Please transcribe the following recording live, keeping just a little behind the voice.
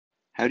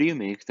How do you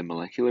make the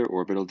molecular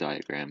orbital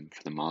diagram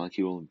for the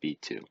molecule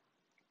B2?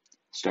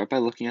 Start by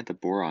looking at the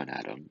boron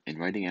atom and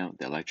writing out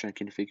the electron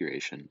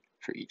configuration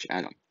for each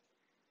atom.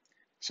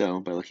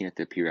 So, by looking at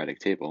the periodic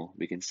table,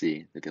 we can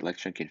see that the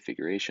electron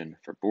configuration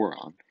for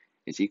boron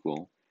is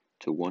equal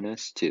to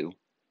 1s2,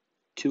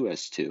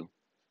 2s2,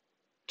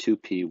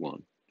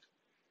 2p1.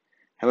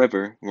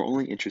 However, we're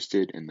only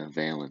interested in the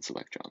valence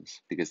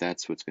electrons because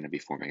that's what's going to be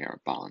forming our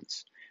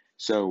bonds.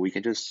 So we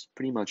can just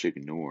pretty much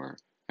ignore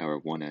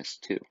our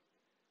 1s2.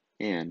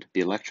 And the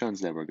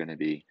electrons that we're going to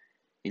be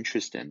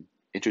interested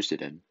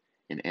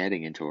in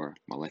adding into our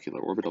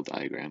molecular orbital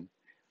diagram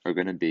are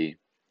going to be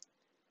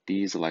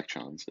these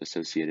electrons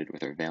associated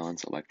with our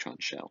valence electron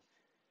shell,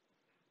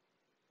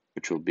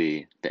 which will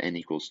be the n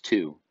equals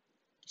 2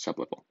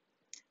 sublevel.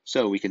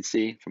 So we can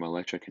see from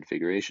electron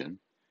configuration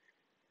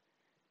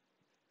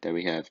that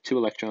we have 2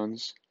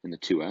 electrons in the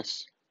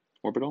 2s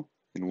orbital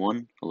and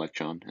 1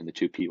 electron in the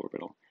 2p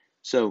orbital.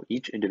 So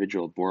each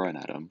individual boron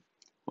atom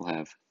will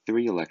have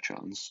 3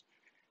 electrons,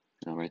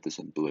 and I'll write this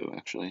in blue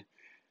actually.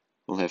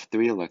 We'll have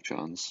 3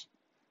 electrons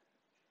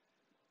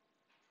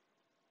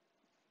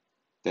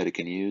that it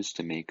can use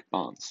to make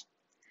bonds.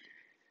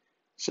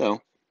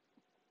 So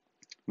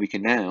we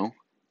can now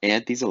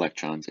add these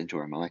electrons into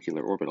our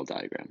molecular orbital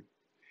diagram.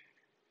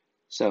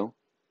 So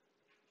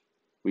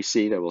we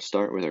see that we'll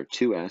start with our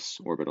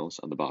 2s orbitals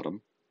on the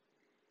bottom,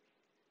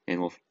 and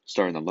we'll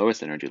start in the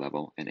lowest energy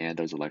level and add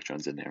those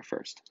electrons in there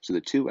first. So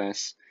the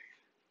 2s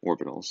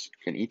orbitals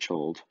can each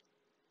hold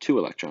 2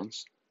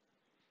 electrons.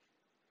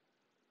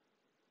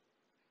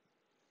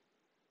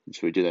 And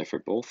so we do that for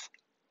both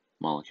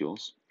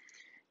molecules.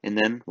 And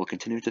then we'll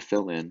continue to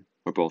fill in,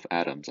 or both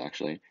atoms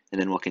actually, and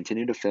then we'll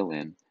continue to fill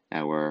in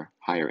our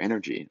higher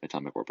energy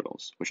atomic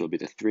orbitals, which will be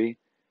the 3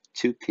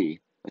 2p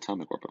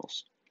atomic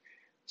orbitals.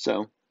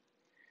 So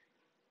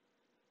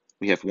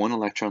we have 1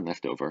 electron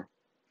left over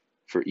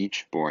for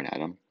each boron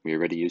atom. We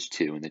already used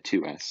 2 in the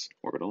 2s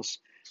orbitals,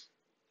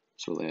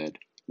 so we'll add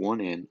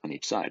 1 in on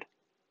each side.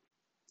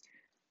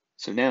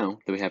 So now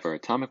that we have our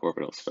atomic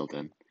orbitals filled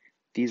in,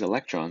 these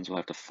electrons will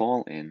have to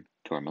fall in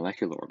to our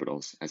molecular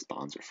orbitals as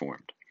bonds are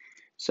formed.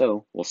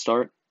 So we'll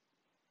start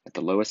at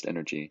the lowest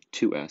energy,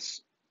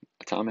 2s,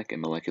 atomic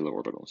and molecular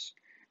orbitals.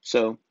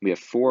 So we have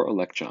 4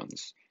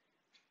 electrons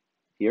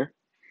here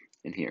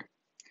and here.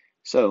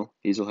 So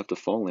these will have to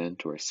fall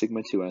into our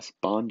sigma 2s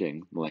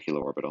bonding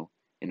molecular orbital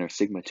and our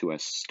sigma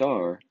 2s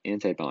star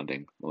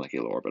anti-bonding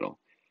molecular orbital.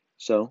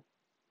 So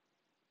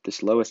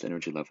this lowest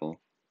energy level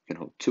can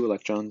hold 2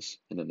 electrons,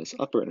 and then this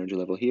upper energy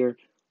level here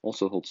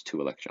also holds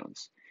 2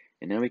 electrons.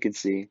 And now we can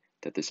see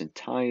that this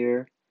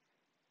entire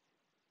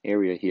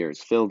area here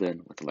is filled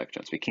in with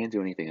electrons. We can't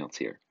do anything else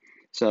here.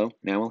 So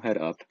now we'll head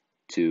up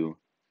to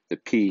the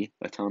p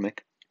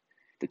atomic,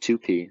 the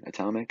 2p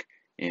atomic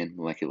and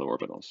molecular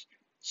orbitals.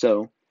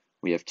 So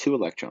we have 2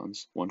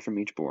 electrons, 1 from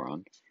each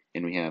boron,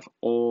 and we have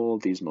all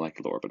these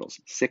molecular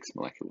orbitals, 6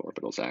 molecular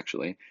orbitals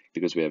actually,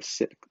 because we have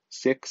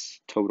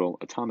 6 total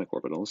atomic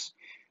orbitals,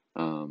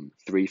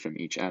 3 from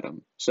each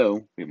atom.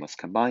 So we must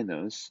combine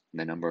those, and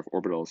the number of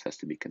orbitals has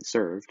to be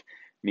conserved,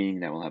 meaning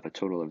that we'll have a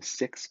total of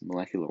 6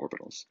 molecular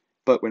orbitals.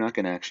 But we're not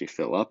going to actually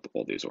fill up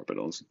all these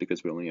orbitals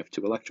because we only have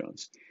 2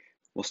 electrons.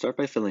 We'll start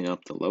by filling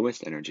up the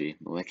lowest energy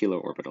molecular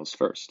orbitals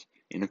first,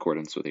 in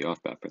accordance with the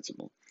Aufbau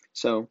principle.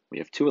 So we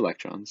have 2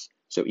 electrons,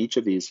 so each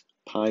of these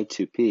pi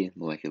 2p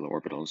molecular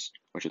orbitals,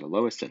 which are the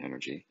lowest in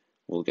energy,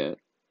 will get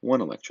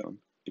 1 electron,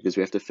 because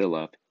we have to fill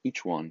up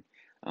each one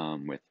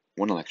with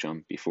 1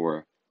 electron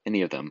before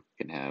any of them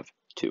can have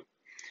 2.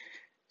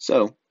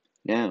 So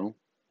now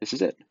this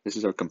is it. This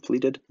is our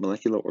completed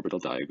molecular orbital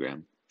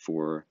diagram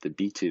for the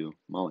B2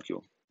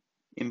 molecule.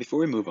 And before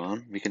we move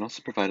on, we can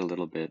also provide a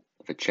little bit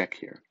of a check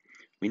here.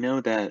 We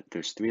know that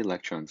there's 3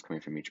 electrons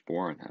coming from each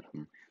boron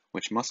atom,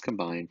 which must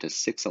combine to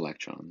 6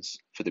 electrons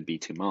for the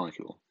B2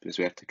 molecule, because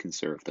we have to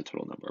conserve the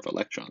total number of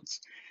electrons.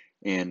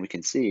 And we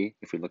can see,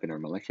 if we look at our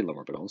molecular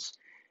orbitals,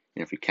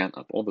 and if we count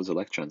up all those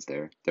electrons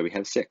there, that we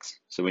have 6.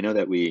 So we know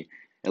that we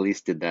at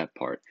least did that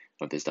part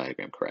of this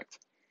diagram correct.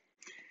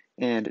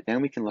 And now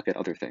we can look at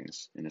other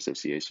things in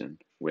association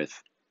with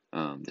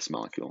this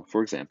molecule.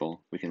 For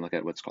example, we can look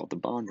at what's called the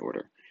bond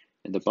order.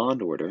 And the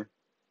bond order,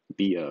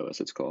 BO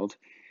as it's called,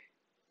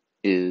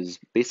 is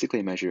basically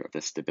a measure of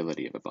the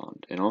stability of a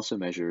bond and also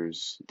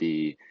measures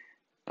the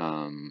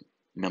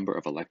number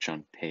of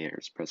electron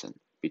pairs present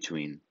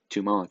between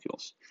 2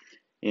 molecules.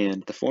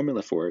 And the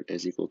formula for it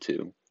is equal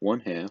to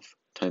 1/2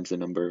 times the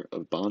number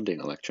of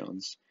bonding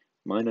electrons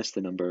minus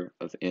the number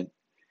of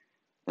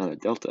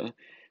delta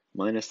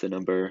minus the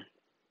number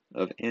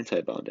of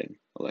anti-bonding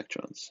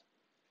electrons.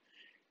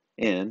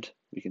 And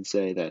we can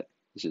say that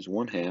this is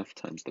 1/2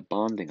 times the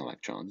bonding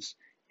electrons,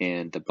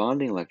 and the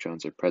bonding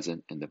electrons are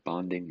present in the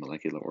bonding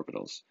molecular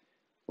orbitals,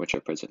 which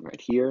are present right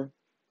here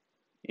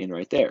and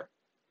right there,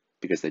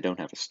 because they don't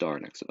have a star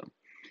next to them.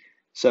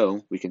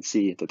 So we can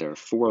see that there are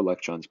 4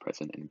 electrons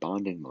present in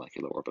bonding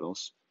molecular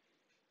orbitals,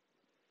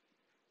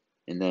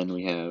 and then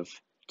we have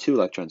 2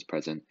 electrons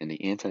present in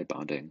the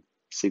anti-bonding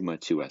sigma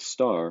 2s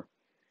star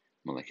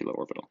molecular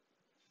orbital.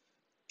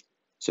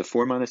 So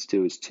 4 minus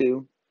 2 is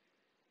 2,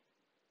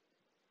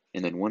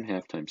 and then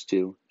 1/2 times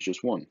 2 is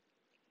just 1.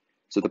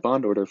 So the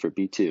bond order for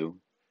B2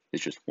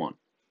 is just 1,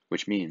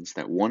 which means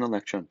that one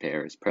electron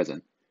pair is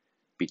present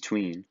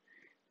between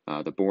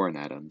the boron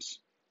atoms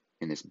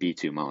in this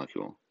B2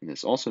 molecule. And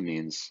this also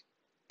means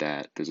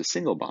that there's a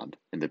single bond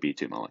in the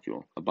B2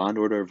 molecule. A bond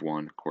order of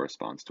 1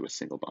 corresponds to a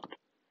single bond.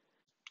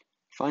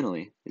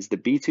 Finally, is the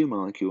B2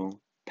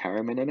 molecule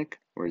paramagnetic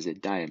or is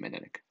it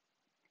diamagnetic?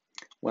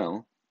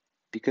 Well,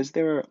 because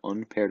there are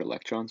unpaired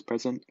electrons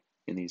present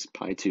in these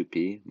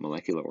pi2p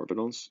molecular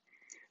orbitals,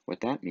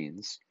 what that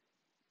means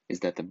is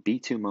that the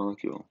B2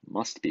 molecule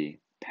must be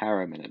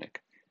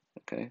paramagnetic.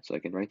 Okay, so I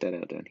can write that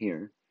out down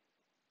here.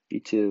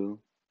 B2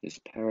 is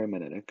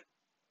paramagnetic.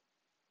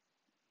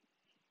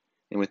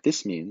 And what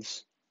this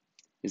means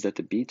is that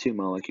the B2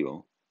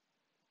 molecule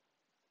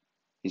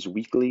is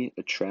weakly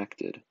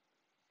attracted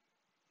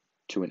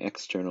to an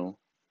external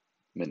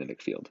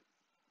magnetic field.